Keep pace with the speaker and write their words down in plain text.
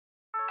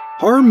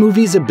Horror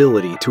movies'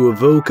 ability to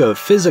evoke a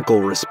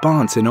physical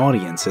response in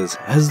audiences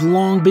has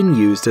long been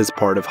used as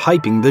part of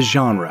hyping the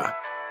genre.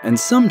 And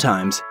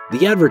sometimes,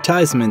 the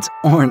advertisements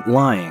aren't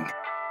lying.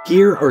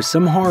 Here are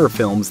some horror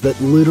films that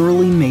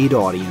literally made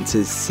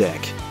audiences sick.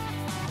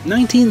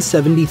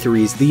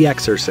 1973's The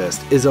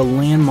Exorcist is a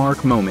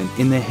landmark moment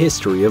in the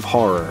history of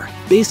horror.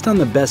 Based on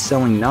the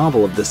best-selling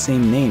novel of the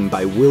same name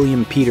by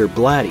William Peter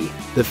Blatty,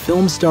 the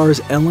film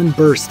stars Ellen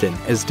Burstyn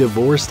as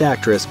divorced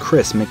actress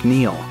Chris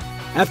MacNeil.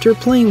 After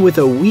playing with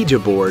a Ouija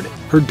board,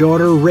 her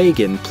daughter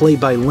Regan, played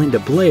by Linda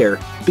Blair,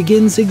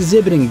 begins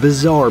exhibiting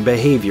bizarre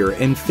behavior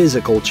and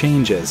physical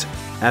changes.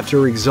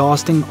 After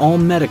exhausting all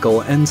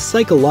medical and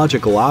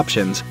psychological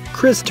options,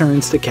 Chris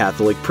turns to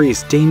Catholic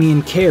priest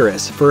Damien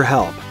Karras for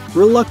help,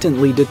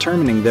 reluctantly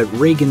determining that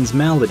Regan's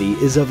malady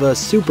is of a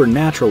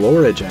supernatural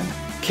origin.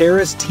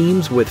 Karras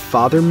teams with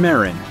Father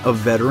Merrin, a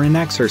veteran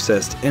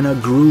exorcist, in a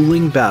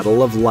grueling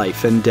battle of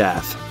life and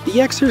death. The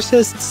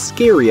Exorcist's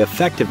scary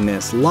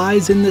effectiveness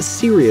lies in the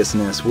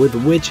seriousness with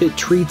which it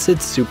treats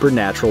its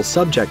supernatural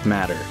subject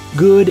matter.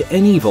 Good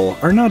and evil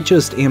are not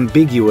just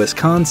ambiguous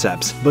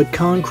concepts, but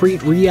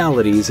concrete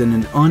realities in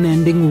an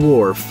unending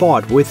war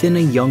fought within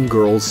a young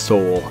girl's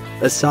soul.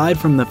 Aside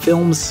from the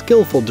film's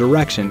skillful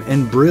direction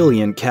and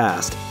brilliant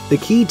cast, the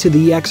key to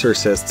The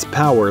Exorcist's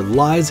power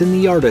lies in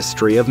the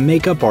artistry of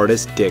makeup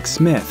artist Dick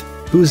Smith,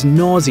 whose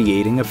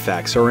nauseating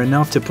effects are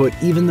enough to put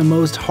even the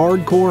most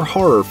hardcore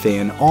horror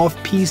fan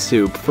off pea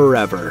soup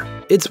forever.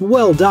 It's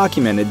well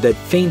documented that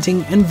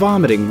fainting and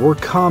vomiting were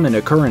common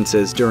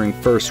occurrences during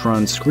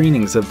first-run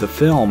screenings of the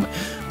film,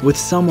 with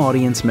some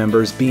audience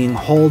members being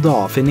hauled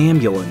off in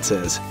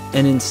ambulances,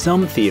 and in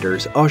some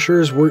theaters,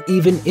 ushers were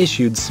even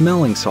issued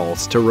smelling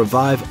salts to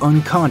revive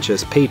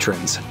unconscious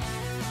patrons.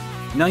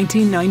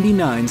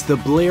 1999's The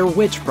Blair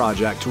Witch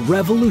Project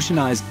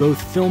revolutionized both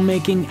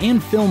filmmaking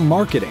and film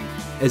marketing,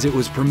 as it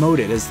was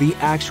promoted as the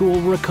actual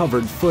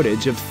recovered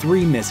footage of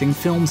 3 missing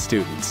film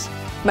students.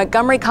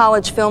 Montgomery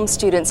College film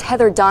students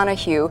Heather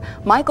Donahue,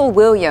 Michael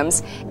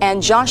Williams,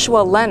 and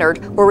Joshua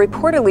Leonard were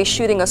reportedly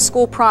shooting a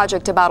school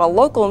project about a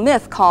local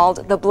myth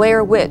called the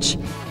Blair Witch.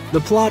 The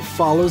plot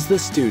follows the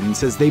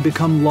students as they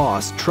become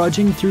lost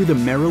trudging through the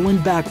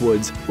Maryland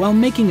backwoods while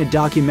making a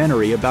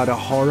documentary about a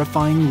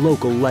horrifying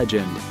local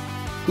legend.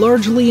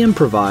 Largely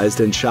improvised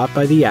and shot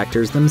by the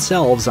actors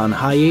themselves on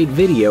Hi-8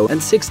 video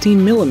and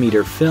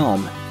 16mm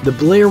film, The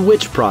Blair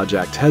Witch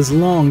Project has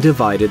long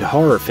divided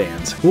horror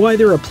fans, who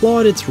either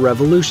applaud its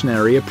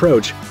revolutionary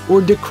approach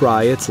or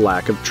decry its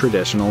lack of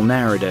traditional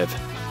narrative.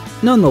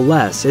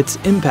 Nonetheless, its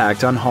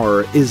impact on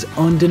horror is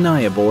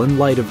undeniable in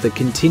light of the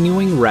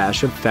continuing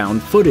rash of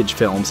found footage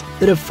films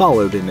that have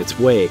followed in its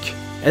wake.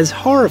 As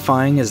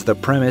horrifying as the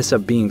premise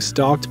of being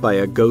stalked by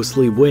a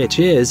ghostly witch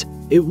is,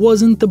 it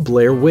wasn't the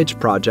Blair Witch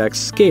Project's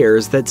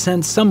scares that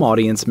sent some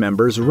audience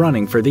members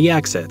running for the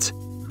exits.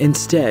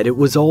 Instead, it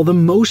was all the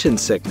motion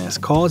sickness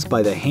caused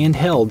by the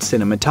handheld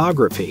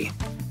cinematography.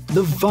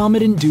 The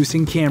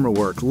vomit-inducing camera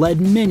work led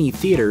many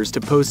theaters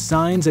to post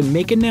signs and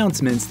make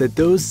announcements that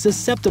those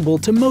susceptible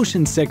to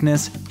motion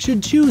sickness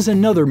should choose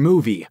another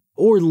movie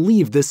or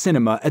leave the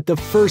cinema at the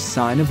first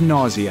sign of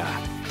nausea.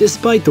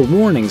 Despite the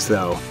warnings,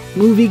 though,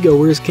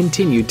 moviegoers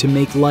continued to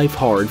make life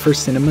hard for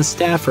cinema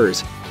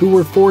staffers, who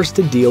were forced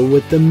to deal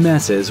with the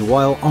messes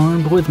while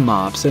armed with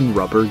mops and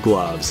rubber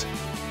gloves.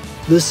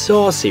 The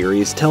Saw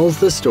series tells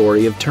the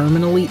story of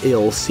terminally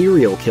ill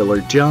serial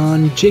killer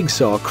John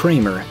 "Jigsaw"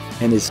 Kramer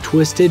and his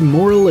twisted,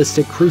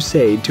 moralistic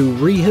crusade to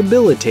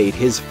rehabilitate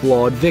his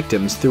flawed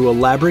victims through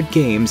elaborate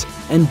games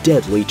and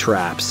deadly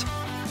traps.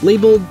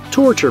 Labeled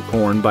torture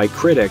porn by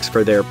critics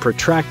for their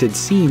protracted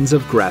scenes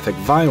of graphic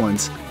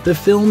violence, the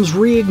films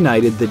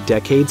reignited the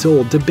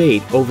decades-old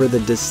debate over the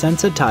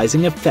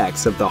desensitizing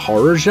effects of the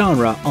horror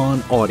genre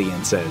on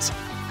audiences.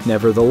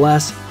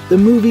 Nevertheless, the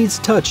movies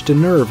touched a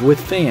nerve with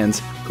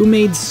fans who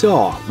made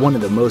Saw one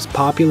of the most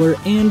popular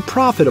and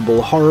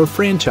profitable horror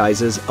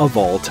franchises of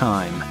all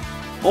time.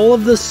 All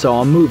of the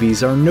Saw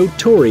movies are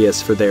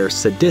notorious for their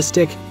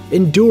sadistic,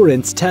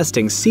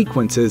 endurance-testing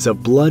sequences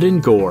of blood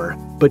and gore,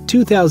 but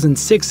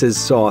 2006's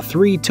Saw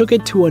 3 took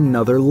it to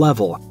another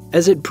level,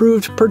 as it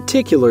proved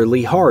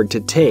particularly hard to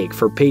take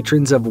for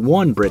patrons of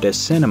one British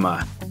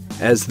cinema.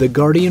 As The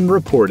Guardian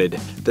reported,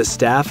 the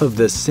staff of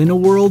the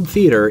Cineworld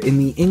Theatre in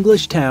the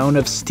English town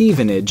of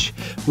Stevenage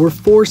were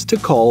forced to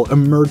call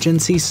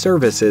emergency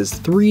services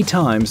 3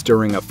 times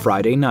during a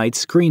Friday night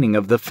screening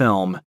of the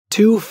film.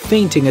 2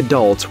 fainting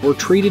adults were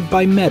treated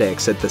by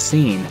medics at the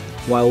scene,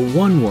 while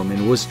 1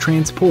 woman was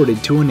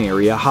transported to an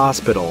area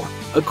hospital.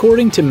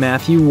 According to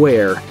Matthew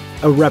Ware,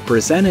 a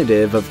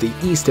representative of the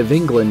East of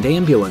England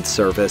Ambulance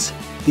Service,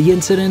 the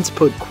incidents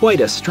put quite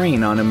a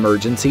strain on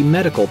emergency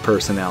medical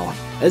personnel,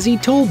 as he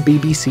told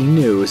BBC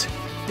News,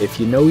 "If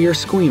you know you're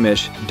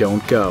squeamish,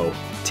 don't go.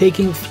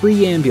 Taking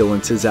 3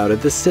 ambulances out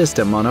of the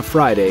system on a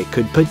Friday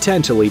could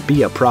potentially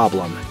be a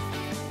problem."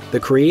 The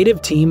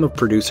creative team of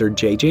producer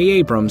J.J.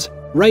 Abrams,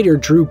 writer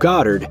Drew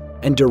Goddard,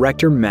 and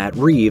director Matt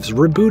Reeves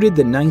rebooted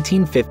the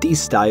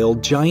 1950s-style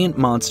giant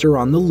monster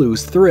on the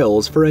loose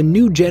thrills for a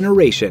new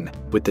generation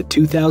with the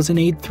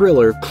 2008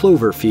 thriller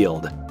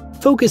Cloverfield.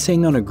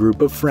 Focusing on a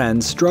group of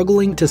friends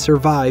struggling to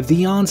survive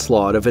the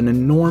onslaught of an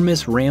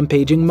enormous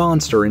rampaging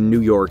monster in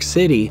New York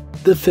City,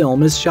 the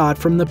film is shot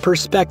from the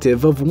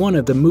perspective of one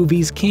of the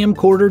movie's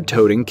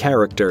camcorder-toting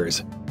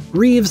characters.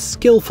 Reeves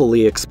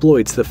skillfully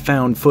exploits the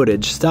found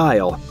footage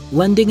style,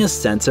 lending a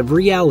sense of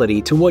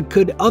reality to what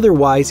could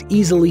otherwise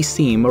easily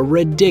seem a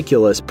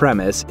ridiculous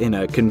premise in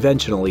a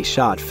conventionally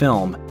shot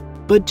film.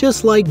 But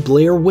just like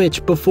Blair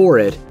Witch before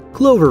it,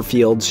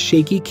 Cloverfield's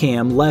shaky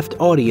cam left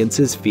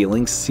audiences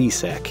feeling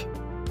seasick.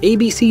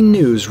 ABC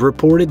News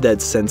reported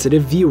that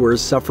sensitive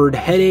viewers suffered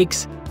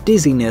headaches,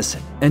 dizziness,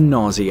 and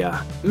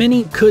nausea.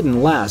 Many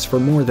couldn't last for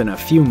more than a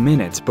few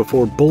minutes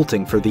before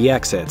bolting for the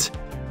exits.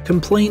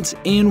 Complaints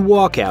and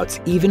walkouts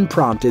even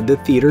prompted the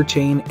theater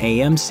chain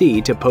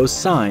AMC to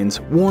post signs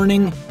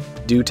warning,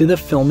 due to the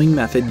filming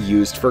method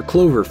used for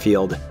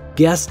Cloverfield,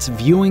 guests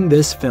viewing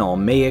this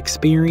film may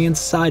experience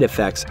side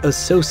effects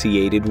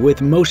associated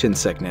with motion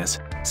sickness,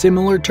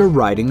 similar to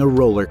riding a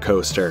roller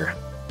coaster.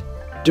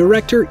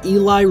 Director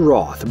Eli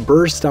Roth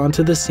burst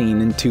onto the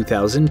scene in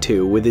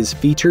 2002 with his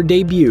feature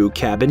debut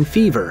Cabin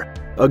Fever,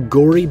 a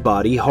gory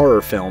body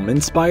horror film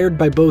inspired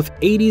by both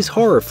 80s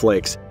horror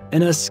flicks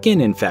and a skin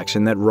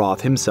infection that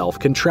Roth himself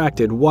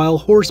contracted while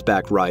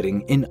horseback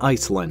riding in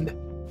Iceland.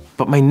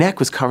 But my neck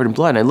was covered in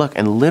blood, and I look,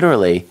 and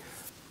literally,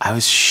 I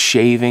was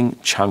shaving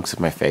chunks of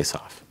my face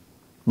off,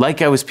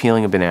 like I was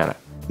peeling a banana.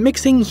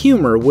 Mixing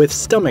humor with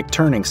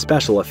stomach-turning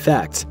special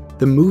effects,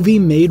 the movie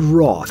made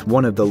Roth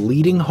one of the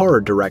leading horror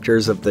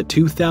directors of the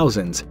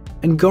 2000s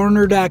and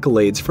garnered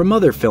accolades from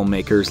other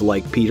filmmakers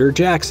like Peter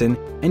Jackson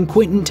and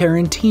Quentin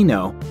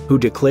Tarantino, who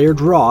declared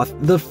Roth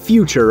the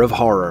future of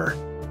horror.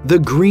 The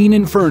Green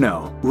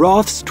Inferno,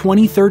 Roth's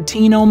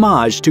 2013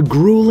 homage to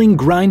grueling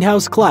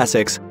grindhouse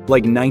classics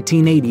like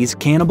 1980's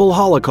Cannibal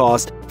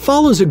Holocaust,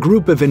 follows a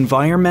group of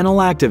environmental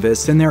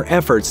activists in their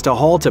efforts to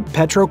halt a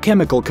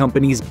petrochemical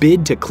company's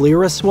bid to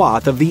clear a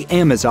swath of the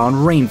Amazon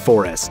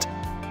rainforest.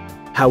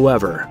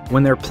 However,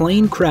 when their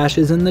plane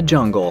crashes in the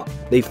jungle,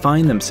 they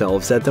find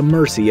themselves at the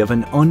mercy of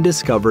an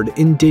undiscovered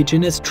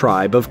indigenous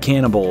tribe of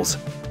cannibals.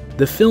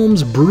 The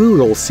film's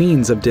brutal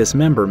scenes of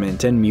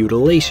dismemberment and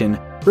mutilation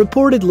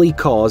reportedly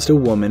caused a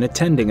woman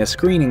attending a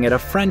screening at a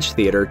French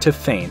theater to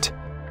faint.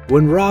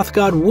 When Roth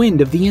got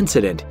wind of the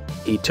incident,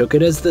 he took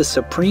it as the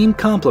supreme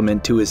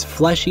compliment to his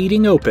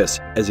flesh-eating opus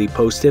as he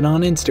posted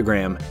on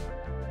Instagram,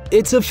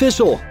 "It's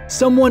official!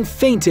 Someone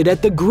fainted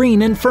at the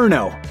Green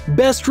Inferno!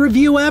 Best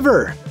review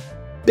ever!"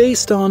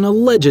 Based on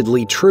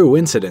allegedly true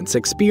incidents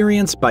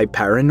experienced by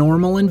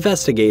paranormal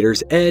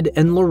investigators Ed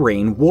and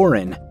Lorraine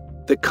Warren,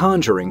 the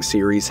Conjuring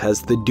series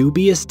has the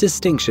dubious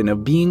distinction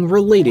of being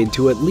related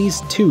to at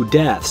least 2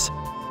 deaths.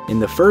 In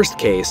the first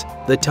case,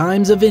 the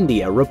Times of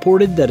India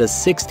reported that a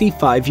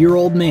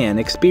 65-year-old man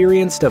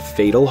experienced a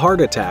fatal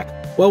heart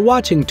attack while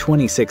watching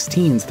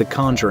 2016's The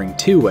Conjuring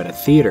 2 at a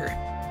theater.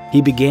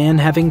 He began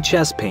having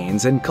chest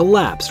pains and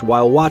collapsed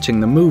while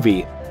watching the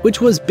movie, which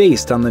was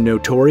based on the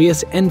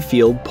notorious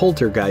Enfield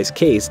poltergeist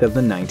case of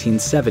the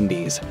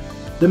 1970s.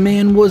 The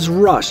man was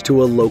rushed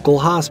to a local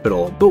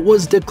hospital but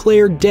was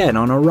declared dead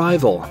on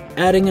arrival.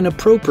 Adding an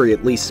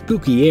appropriately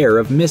spooky air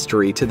of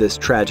mystery to this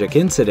tragic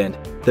incident,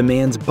 the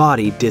man's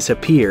body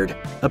disappeared,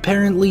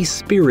 apparently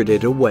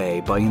spirited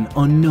away by an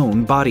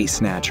unknown body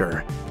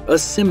snatcher. A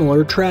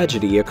similar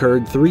tragedy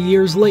occurred 3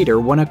 years later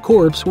when a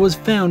corpse was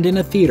found in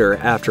a theater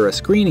after a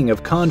screening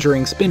of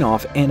Conjuring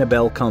spin-off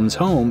Annabelle Comes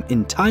Home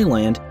in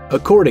Thailand,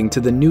 according to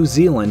the New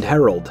Zealand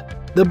Herald.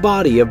 The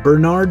body of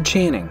Bernard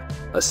Channing,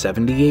 a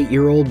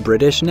 78-year-old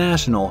British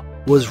national,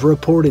 was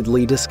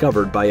reportedly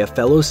discovered by a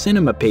fellow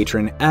cinema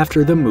patron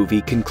after the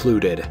movie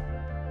concluded.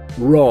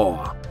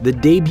 Raw, the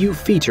debut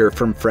feature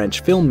from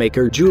French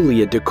filmmaker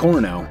Julia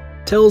Ducournau,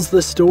 tells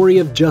the story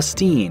of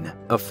Justine,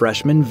 a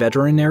freshman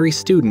veterinary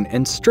student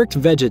and strict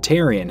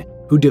vegetarian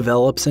who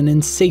develops an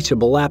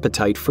insatiable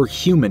appetite for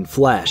human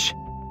flesh.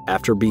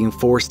 After being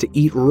forced to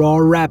eat raw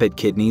rabbit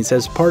kidneys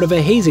as part of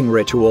a hazing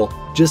ritual,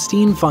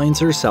 Justine finds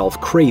herself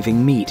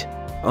craving meat.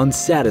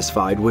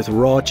 Unsatisfied with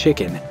raw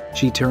chicken,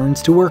 she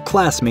turns to her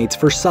classmates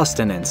for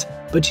sustenance,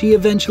 but she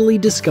eventually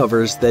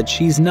discovers that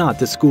she's not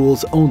the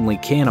school's only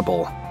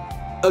cannibal.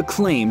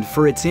 Acclaimed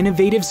for its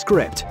innovative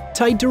script,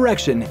 tight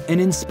direction, and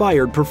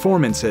inspired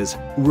performances,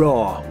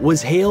 Raw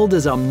was hailed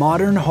as a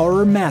modern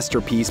horror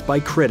masterpiece by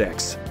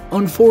critics.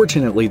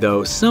 Unfortunately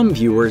though, some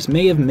viewers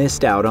may have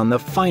missed out on the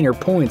finer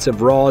points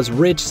of Raw's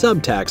rich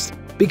subtext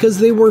because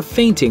they were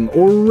fainting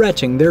or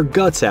retching their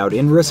guts out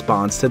in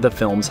response to the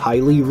film's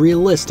highly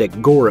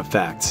realistic gore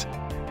effects.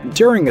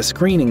 During a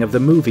screening of the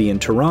movie in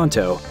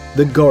Toronto,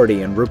 The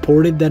Guardian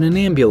reported that an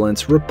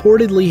ambulance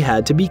reportedly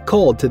had to be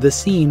called to the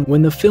scene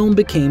when the film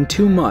became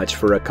too much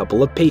for a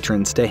couple of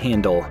patrons to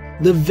handle.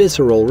 The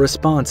visceral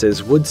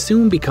responses would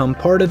soon become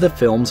part of the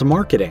film's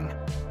marketing.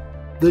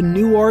 The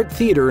New Art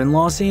Theater in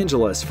Los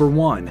Angeles, for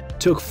one,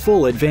 took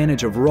full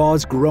advantage of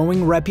Raw's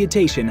growing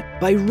reputation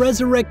by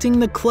resurrecting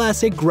the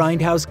classic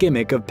grindhouse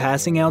gimmick of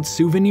passing out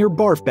souvenir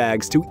barf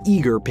bags to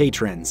eager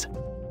patrons.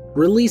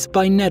 Released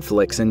by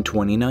Netflix in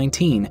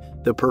 2019,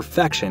 The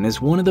Perfection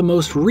is one of the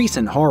most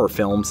recent horror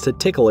films to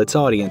tickle its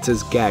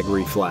audience's gag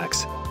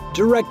reflex.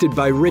 Directed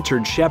by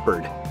Richard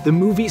Shepard, the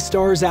movie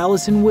stars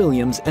Allison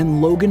Williams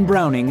and Logan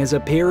Browning as a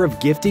pair of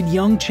gifted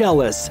young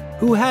cellists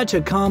who hatch a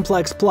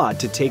complex plot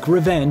to take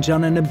revenge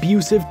on an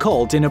abusive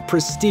cult in a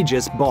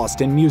prestigious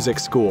Boston music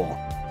school.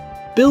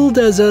 Billed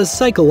as a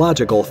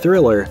psychological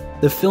thriller,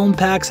 the film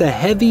packs a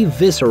heavy,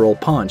 visceral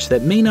punch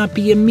that may not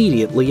be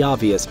immediately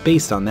obvious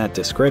based on that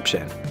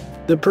description.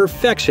 The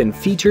Perfection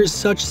features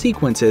such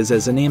sequences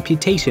as an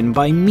amputation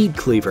by meat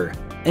cleaver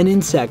and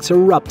insects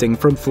erupting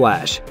from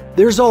flesh.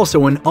 There's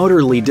also an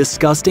utterly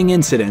disgusting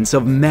incidence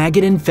of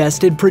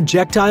maggot-infested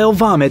projectile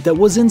vomit that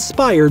was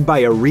inspired by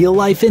a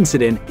real-life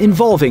incident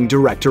involving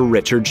director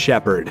Richard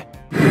Shepard.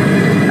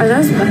 Are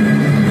those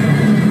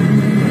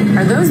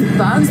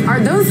bugs? Are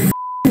those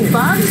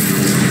bugs?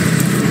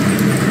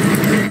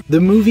 The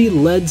movie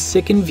led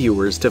sickened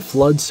viewers to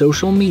flood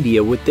social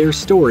media with their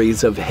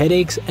stories of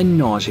headaches and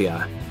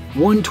nausea.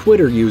 One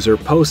Twitter user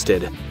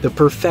posted, "The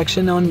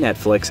Perfection on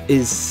Netflix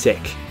is sick.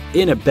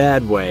 In a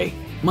bad way.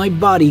 My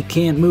body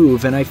can't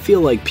move and I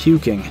feel like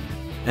puking."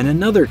 And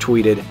another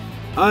tweeted,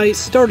 "I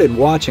started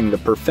watching The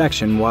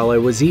Perfection while I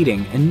was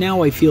eating and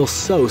now I feel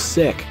so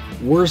sick.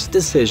 Worst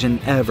decision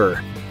ever."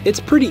 It's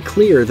pretty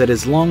clear that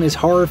as long as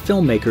horror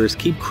filmmakers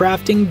keep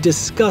crafting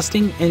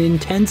disgusting and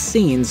intense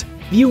scenes,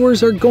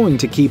 viewers are going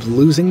to keep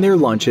losing their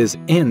lunches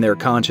and their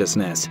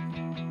consciousness.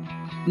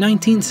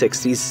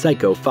 1960s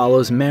Psycho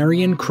follows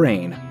Marion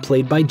Crane,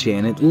 played by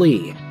Janet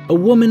Leigh, a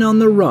woman on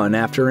the run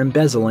after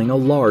embezzling a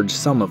large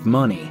sum of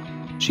money.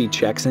 She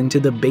checks into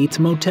the Bates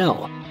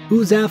Motel,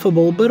 whose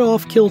affable but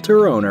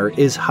off-kilter owner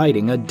is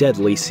hiding a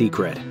deadly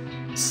secret.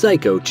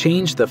 Psycho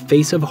changed the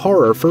face of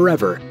horror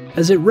forever,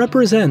 as it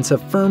represents a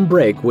firm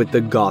break with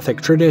the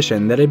Gothic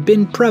tradition that had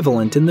been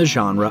prevalent in the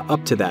genre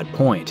up to that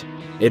point.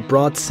 It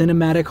brought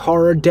cinematic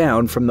horror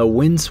down from the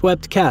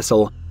windswept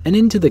castle and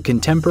into the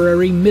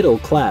contemporary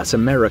middle-class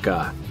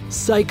America.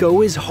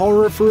 Psycho is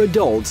horror for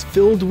adults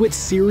filled with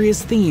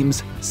serious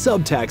themes,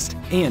 subtext,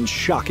 and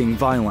shocking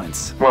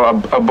violence.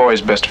 Well, a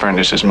boy's best friend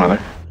is his mother.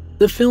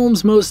 The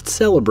film's most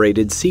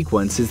celebrated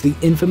sequence is the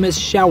infamous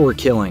shower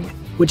killing,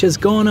 which has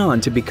gone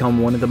on to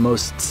become one of the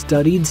most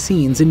studied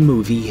scenes in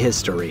movie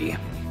history.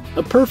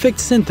 A perfect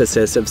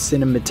synthesis of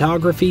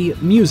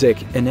cinematography, music,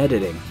 and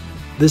editing.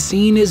 The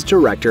scene is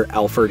director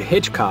Alfred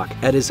Hitchcock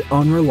at his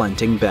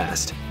unrelenting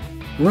best.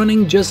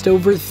 Running just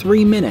over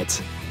 3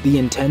 minutes, the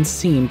intense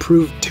scene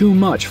proved too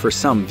much for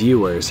some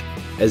viewers.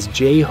 As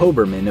Jay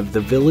Hoberman of The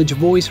Village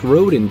Voice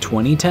wrote in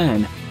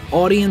 2010,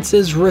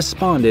 audiences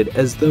responded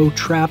as though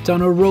trapped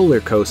on a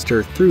roller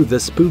coaster through the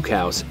spook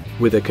house,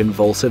 with a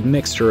convulsive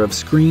mixture of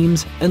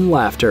screams and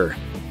laughter.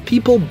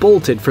 People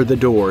bolted for the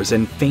doors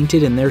and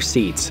fainted in their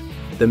seats.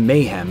 The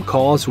mayhem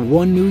caused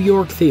one New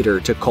York theater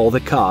to call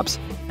the cops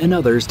and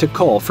others to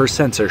call for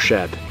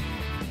censorship.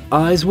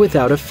 Eyes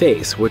Without a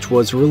Face, which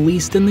was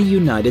released in the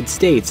United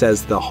States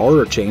as The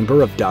Horror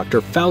Chamber of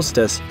Dr.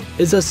 Faustus,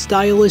 is a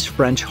stylish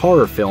French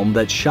horror film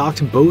that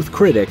shocked both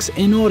critics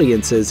and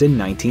audiences in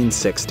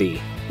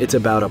 1960. It's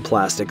about a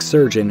plastic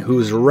surgeon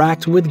who's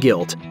racked with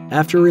guilt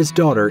after his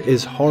daughter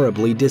is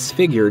horribly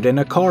disfigured in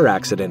a car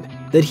accident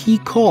that he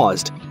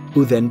caused,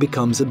 who then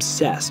becomes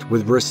obsessed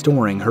with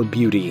restoring her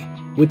beauty.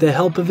 With the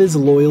help of his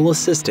loyal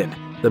assistant,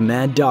 the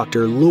mad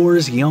doctor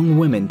lures young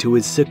women to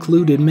his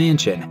secluded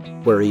mansion,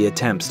 where he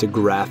attempts to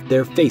graft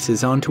their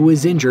faces onto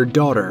his injured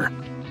daughter.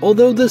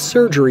 Although the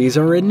surgeries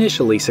are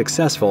initially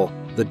successful,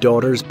 the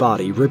daughter's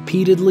body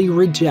repeatedly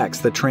rejects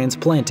the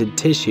transplanted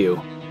tissue.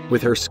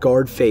 With her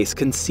scarred face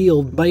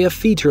concealed by a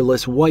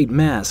featureless white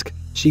mask,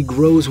 she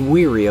grows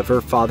weary of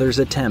her father's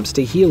attempts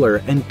to heal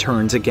her and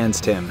turns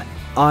against him.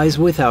 Eyes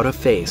Without a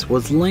Face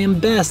was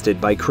lambasted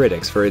by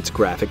critics for its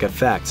graphic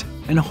effects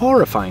and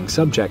horrifying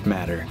subject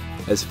matter.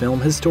 As film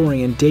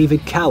historian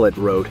David Callett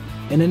wrote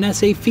in an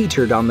essay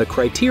featured on the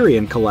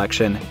Criterion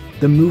Collection,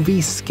 the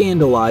movie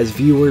scandalized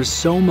viewers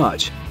so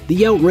much,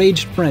 the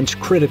outraged French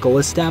critical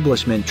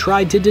establishment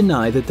tried to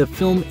deny that the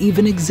film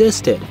even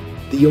existed.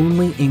 The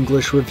only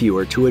English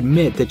reviewer to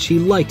admit that she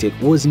liked it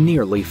was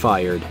nearly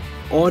fired.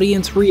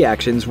 Audience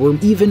reactions were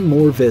even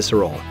more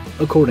visceral,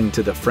 according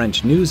to the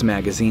French news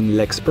magazine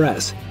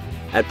L'Express.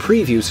 At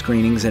preview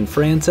screenings in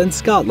France and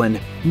Scotland,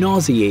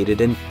 nauseated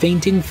and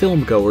fainting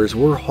filmgoers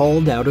were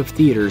hauled out of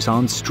theaters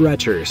on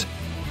stretchers.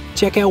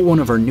 Check out one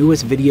of our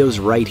newest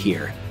videos right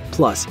here.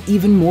 Plus,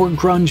 even more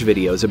grunge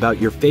videos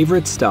about your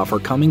favorite stuff are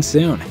coming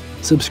soon.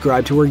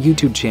 Subscribe to our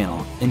YouTube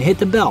channel and hit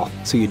the bell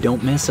so you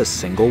don't miss a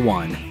single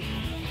one.